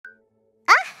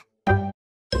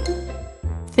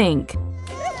think.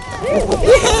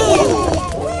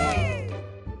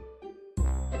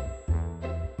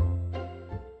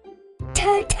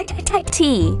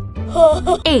 T-H-I-N-K.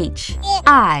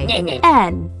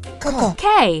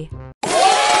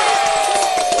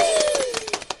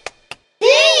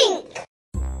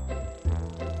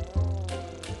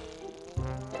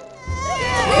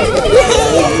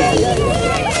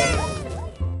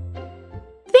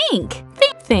 Think.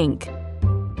 Think.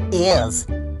 Is.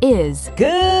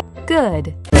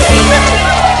 Good.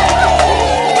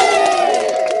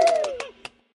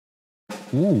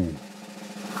 Ooh.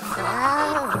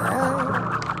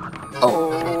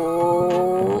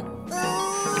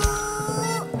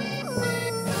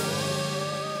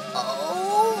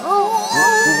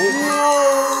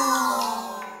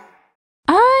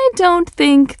 I don't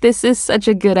think this is such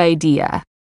a good idea.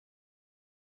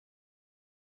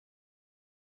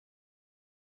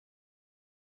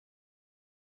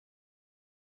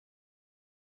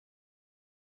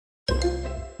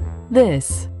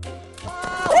 This.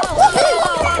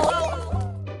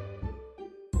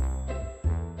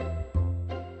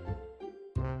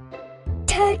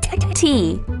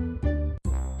 T-H-I-S.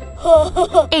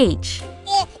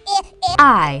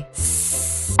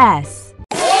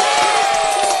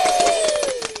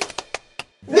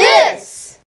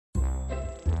 This!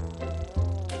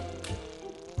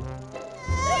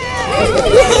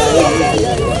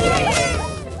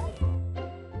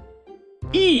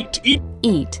 Eat.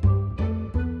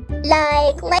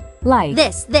 Like.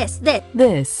 This.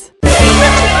 This.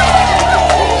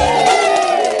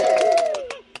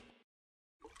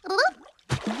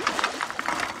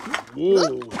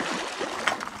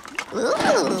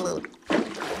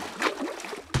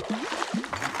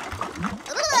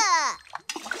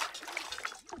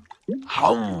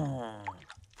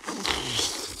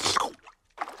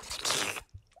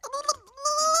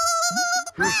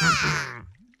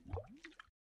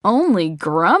 Only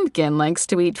Grumpkin likes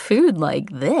to eat food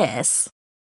like this.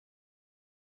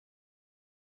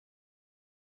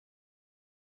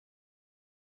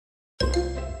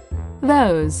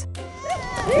 Those.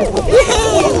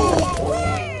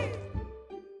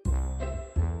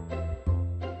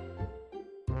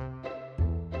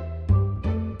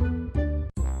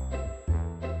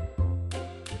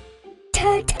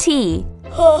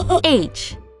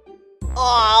 T-H-O-S-E.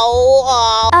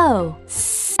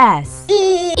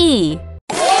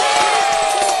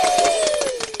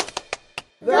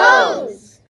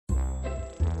 Rose!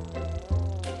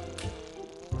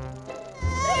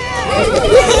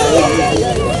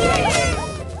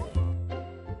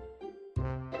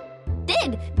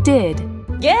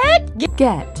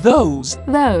 Get. Those.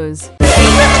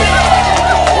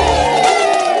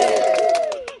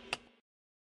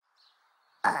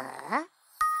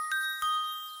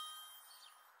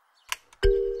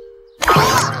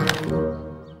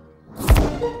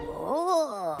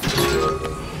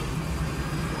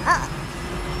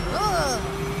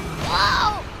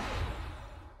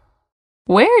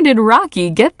 Where did Rocky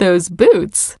get those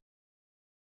boots?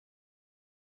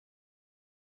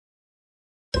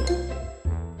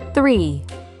 Three.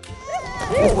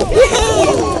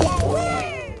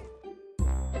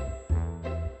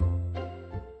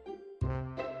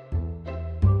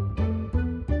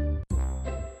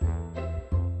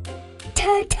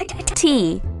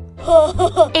 T-H-R-E-E.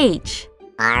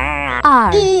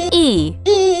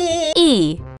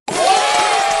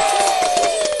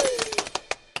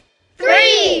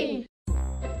 3!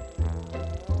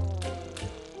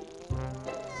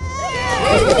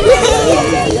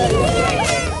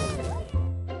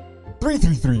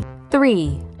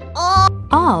 Three. All.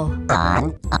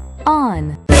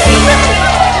 On.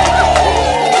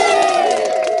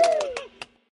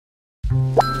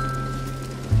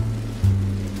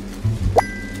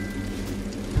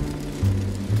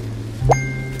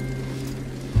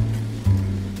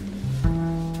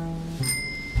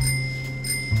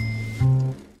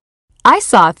 I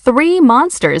saw 3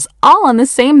 monsters all on the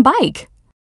same bike.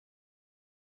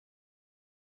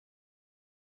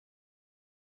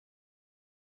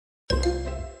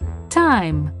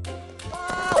 Time.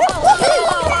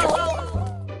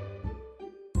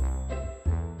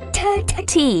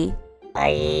 T.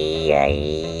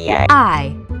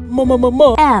 I.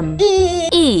 M.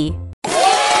 E.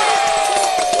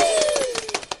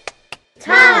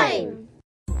 Time!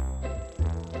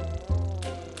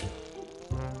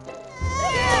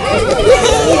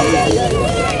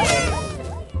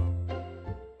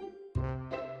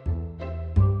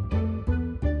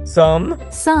 Some.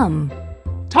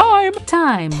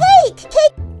 Time.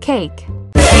 Cake.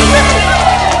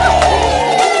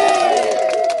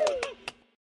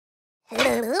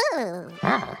 Hello.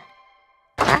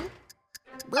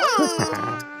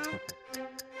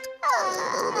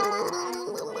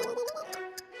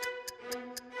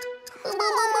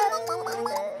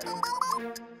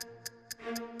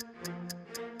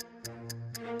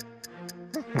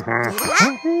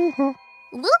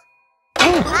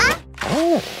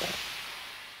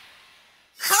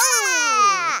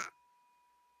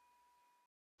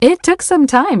 It took some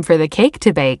time for the cake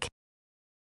to bake.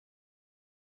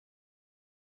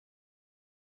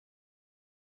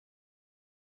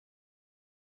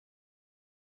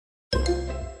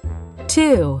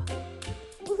 2.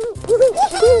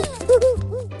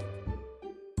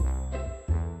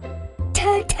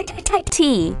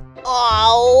 T.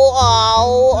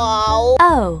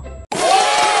 O.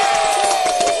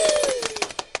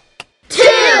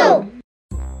 2.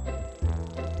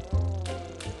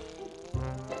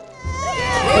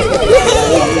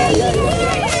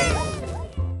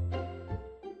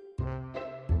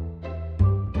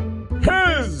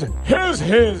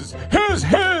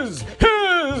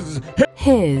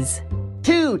 His.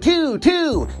 2, 2,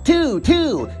 2, 2,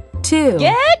 2. 2.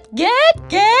 Get.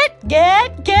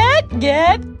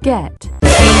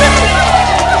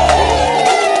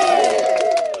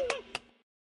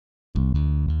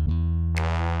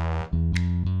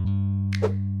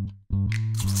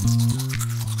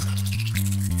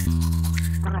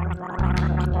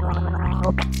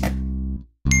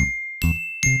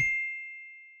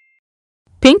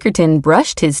 Pinkerton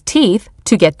brushed his teeth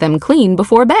to get them clean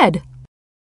before bed.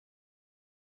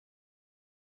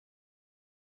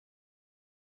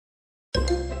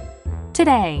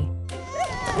 Today.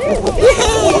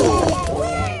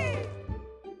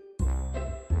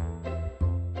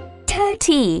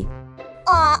 T.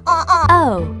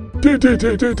 O.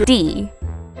 D.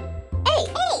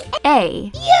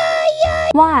 A.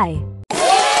 Y.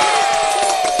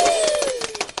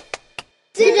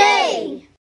 Today.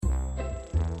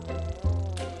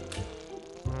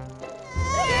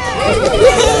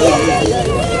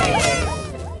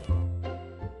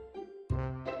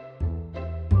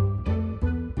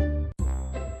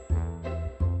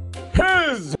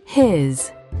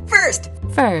 His. First.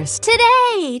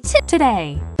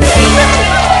 Today.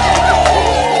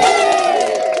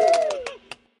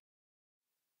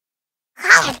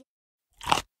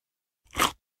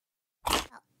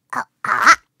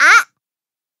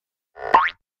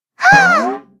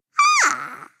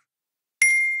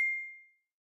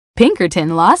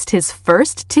 Pinkerton lost his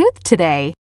first tooth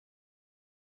today.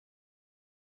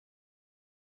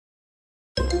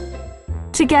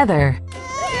 Together.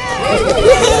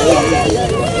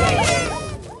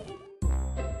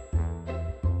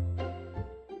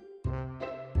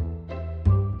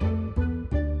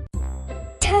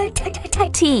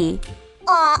 T.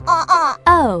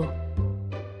 O.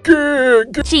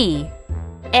 G.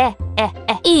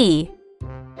 E.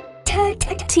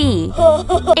 T.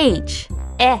 H.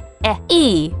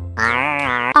 E.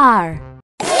 R.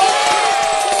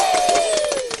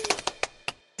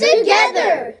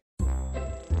 Together.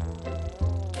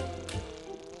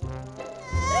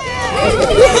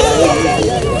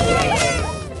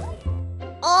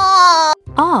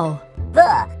 All.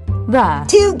 The.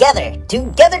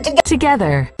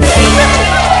 Together.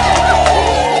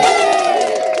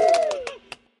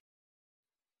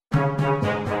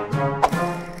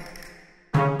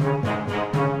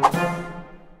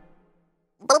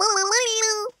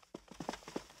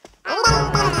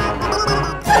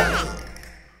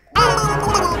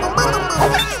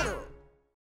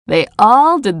 They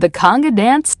all did the conga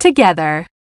dance together.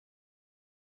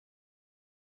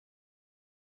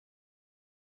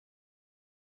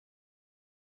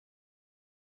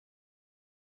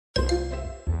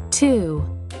 Two.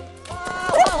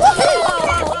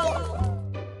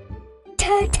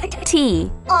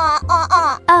 T.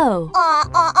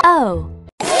 O.